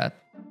expected that.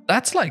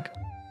 That's like,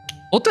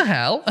 what the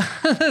hell?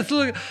 That's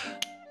like,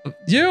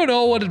 you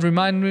know what it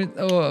remind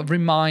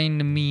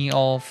me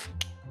of?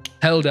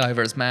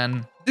 Helldivers,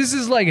 man. This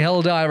is like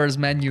Helldivers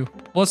menu.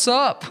 What's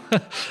up?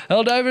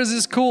 Helldivers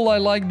is cool. I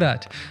like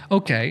that.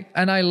 Okay,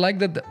 and I like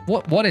that.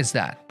 What is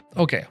that?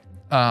 Okay.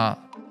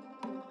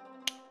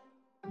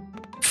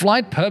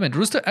 Flight permit.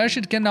 Rooster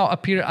Airship can now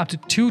appear up to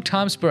 2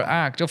 times per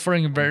act,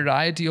 offering a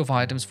variety of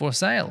items for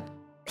sale.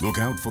 Look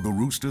out for the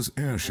Rooster's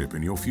airship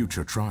in your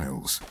future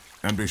trials,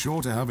 and be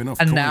sure to have enough.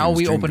 And now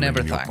we coins open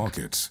jingling in your everything.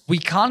 pockets. We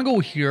can't go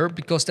here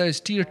because there is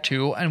tier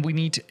 2 and we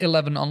need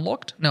 11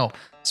 unlocked. No,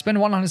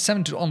 spend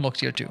 107 to unlock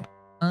tier 2.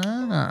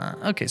 Ah,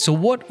 okay. So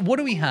what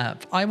do we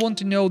have? I want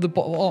to know the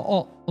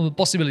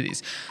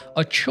possibilities.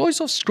 A choice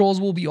of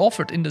scrolls will be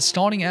offered in the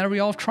starting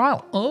area of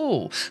trial.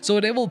 Oh, so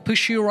they will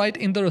push you right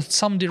into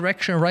some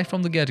direction right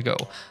from the get-go.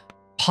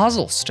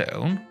 Puzzle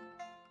stone.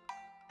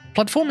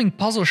 Platforming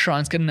puzzle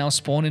shrines can now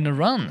spawn in a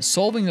run.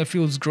 Solving it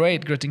feels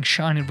great, getting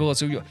shiny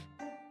bullets. So you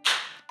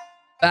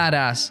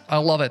badass. I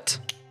love it.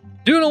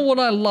 Do you know what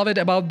I love it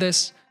about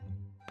this?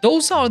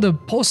 Those are the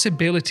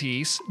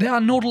possibilities. They are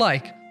not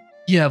like,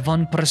 yeah,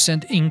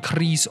 1%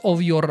 increase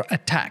of your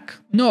attack.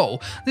 No,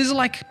 this is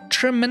like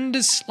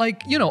tremendous,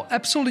 like, you know,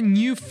 absolutely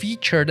new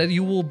feature that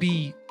you will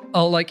be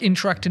like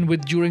interacting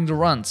with during the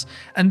runs.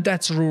 And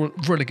that's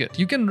really good.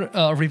 You can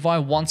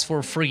revive once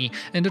for free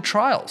in the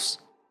trials.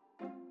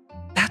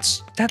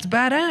 That's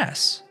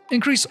badass.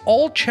 Increase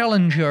all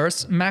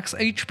challengers max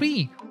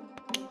HP.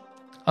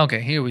 Okay,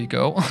 here we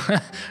go.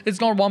 It's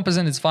not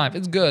 1%, it's 5.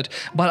 It's good,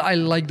 but I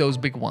like those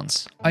big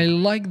ones. I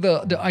like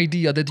the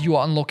idea that you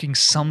are unlocking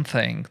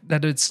something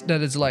that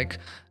is like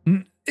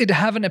it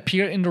haven't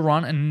appeared in the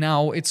run, and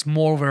now it's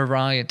more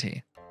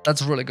variety.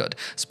 That's really good.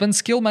 Spend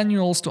skill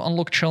manuals to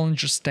unlock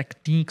challengers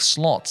technique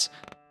slots.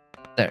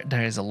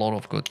 There is a lot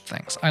of good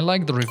things. I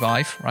like the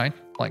revive, right?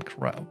 Like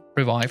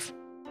revive.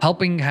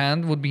 Helping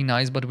hand would be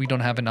nice, but we don't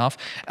have enough,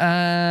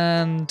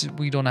 and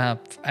we don't have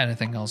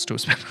anything else to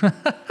spend.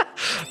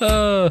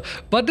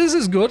 But this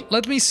is good.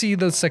 Let me see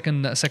the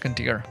second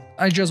tier.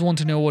 I just want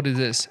to know what it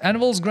is.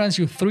 Anvils grants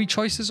you 3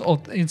 choices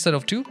instead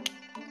of 2.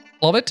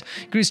 Love it.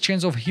 Increased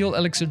chance of heal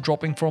elixir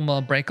dropping from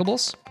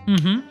breakables.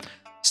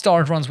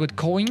 Start runs with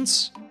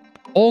coins.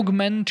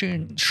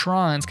 Augmented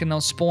shrines can now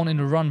spawn in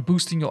a run,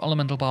 boosting your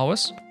elemental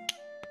powers.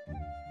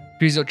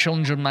 Increase your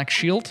challenger max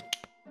shield.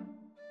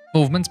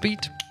 Movement speed.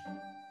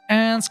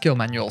 And skill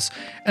manuals,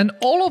 and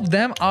all of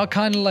them are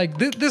kind of like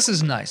this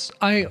is nice.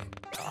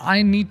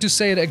 I need to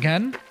say it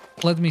again.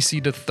 Let me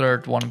see the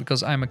third one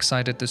because I'm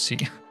excited to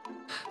see.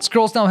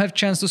 Scrolls now have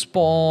chance to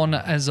spawn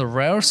as a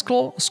rare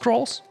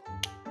scrolls.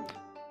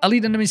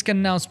 Elite enemies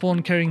can now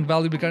spawn carrying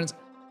valuable cards.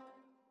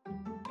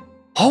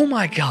 Oh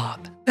my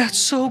god, that's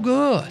so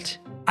good.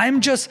 I'm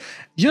just,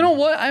 you know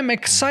what? I'm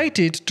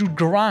excited to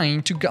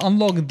grind to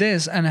unlock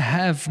this and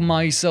have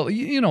myself,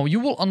 you know, you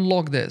will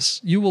unlock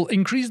this. You will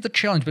increase the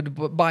challenge,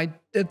 but by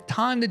the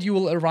time that you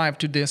will arrive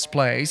to this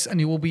place and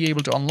you will be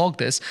able to unlock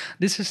this,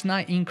 this is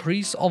now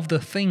increase of the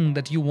thing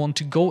that you want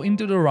to go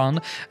into the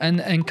run and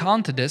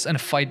encounter this and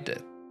fight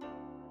it.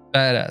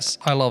 Badass.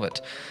 I love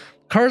it.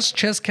 Cursed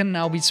chests can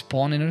now be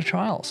spawned in the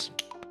trials.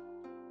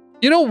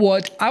 You know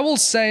what? I will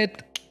say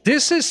it.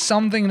 This is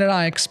something that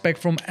I expect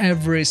from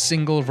every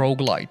single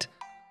roguelite.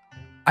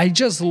 I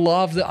just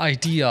love the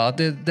idea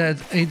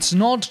that it's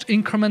not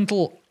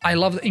incremental. I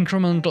love the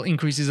incremental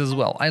increases as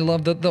well. I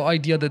love the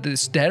idea that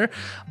it's there.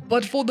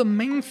 But for the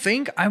main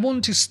thing, I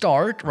want to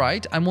start,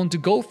 right? I want to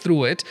go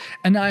through it,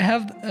 and I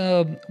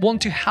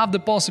want to have the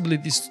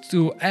possibilities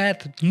to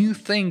add new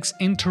things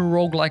into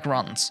roguelike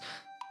runs.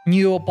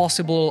 New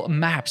possible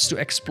maps to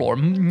explore,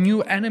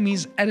 new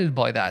enemies added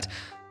by that.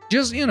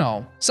 Just, you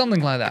know,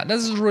 something like that.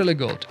 This is really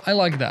good. I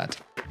like that.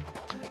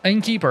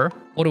 Innkeeper,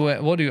 what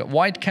do you,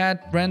 white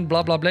cat, rent,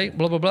 blah, blah, blah,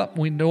 blah, blah, blah.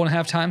 We don't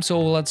have time, so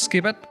let's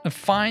skip it.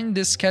 Find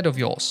this cat of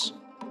yours.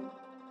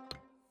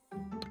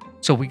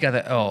 So we got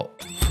a, oh.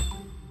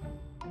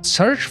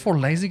 Search for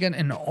Lazygan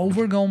in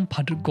Overgrown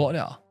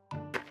Pagoda.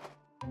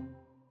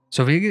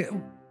 So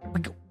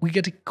we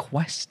get a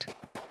quest.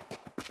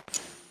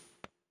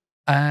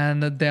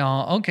 And they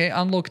are, okay,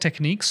 unlock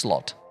technique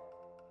slot.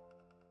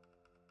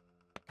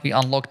 We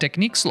unlock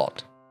technique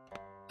slot.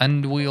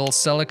 And we'll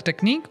select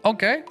technique.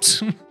 Okay.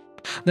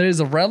 There is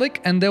a relic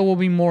and there will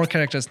be more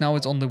characters. Now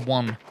it's only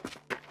one.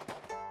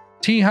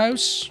 Tea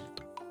house.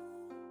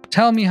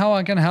 Tell me how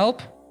I can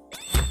help.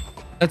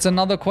 That's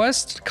another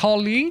quest.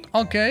 Kali.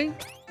 Okay.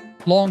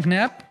 Long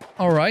nap.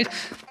 Alright.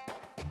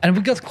 And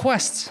we got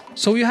quests.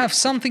 So you have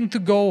something to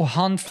go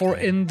hunt for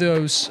in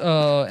those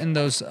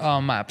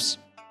maps.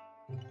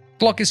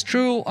 Clock is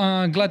true.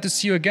 Glad to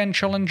see you again,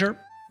 Challenger.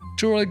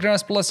 Truly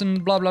grasp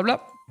lesson, blah, blah, blah.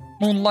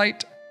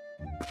 Moonlight.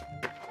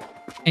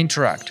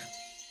 Interact.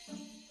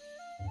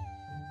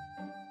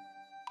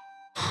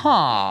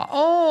 Huh.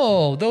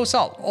 Oh, those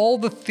are all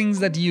the things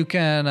that you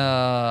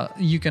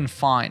can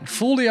find.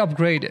 Fully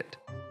upgraded.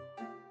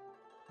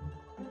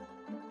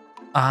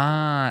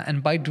 Ah,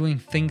 and by doing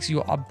things,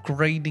 you're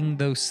upgrading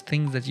those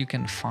things that you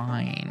can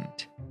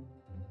find.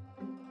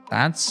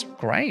 That's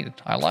great.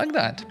 I like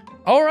that.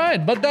 All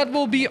right, but that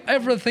will be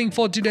everything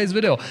for today's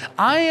video.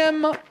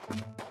 I'm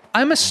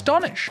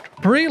astonished,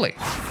 really.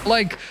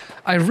 Like,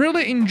 I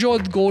really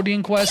enjoyed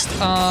Guardian Quest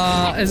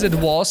as it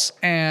was,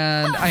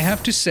 and I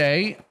have to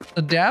say,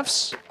 the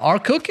devs are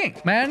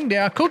cooking, man. They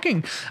are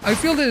cooking. I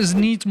feel that it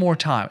needs more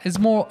time. It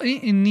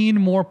need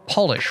more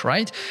polish,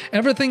 right?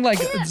 Everything, like,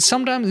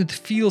 sometimes it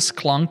feels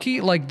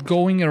clunky, like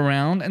going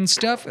around and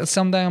stuff.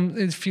 Sometimes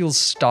it feels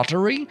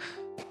stuttery.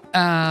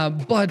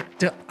 But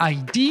the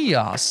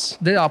ideas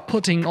they are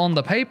putting on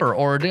the paper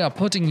or they are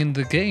putting in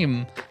the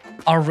game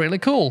are really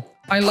cool.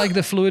 I like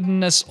the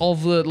fluidness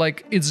of the,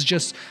 like, it's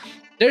just,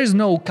 there is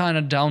no kind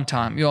of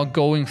downtime. You are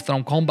going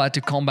from combat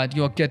to combat,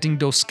 you are getting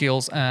those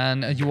skills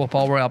and you are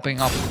power-upping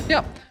up.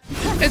 Yeah,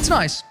 it's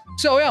nice.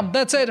 So yeah,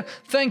 that's it.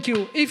 Thank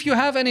you. If you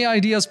have any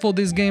ideas for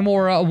this game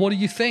or what do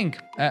you think?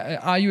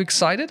 Are you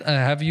excited?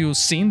 Have you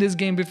seen this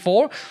game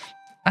before?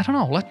 I don't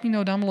know, let me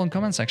know down below in the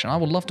comment section. I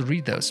would love to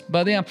read those.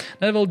 But yeah,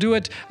 that will do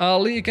it.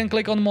 You can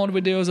click on more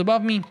videos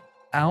above me,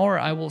 or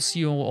I will see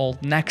you all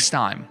next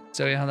time.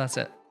 So yeah, that's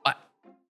it.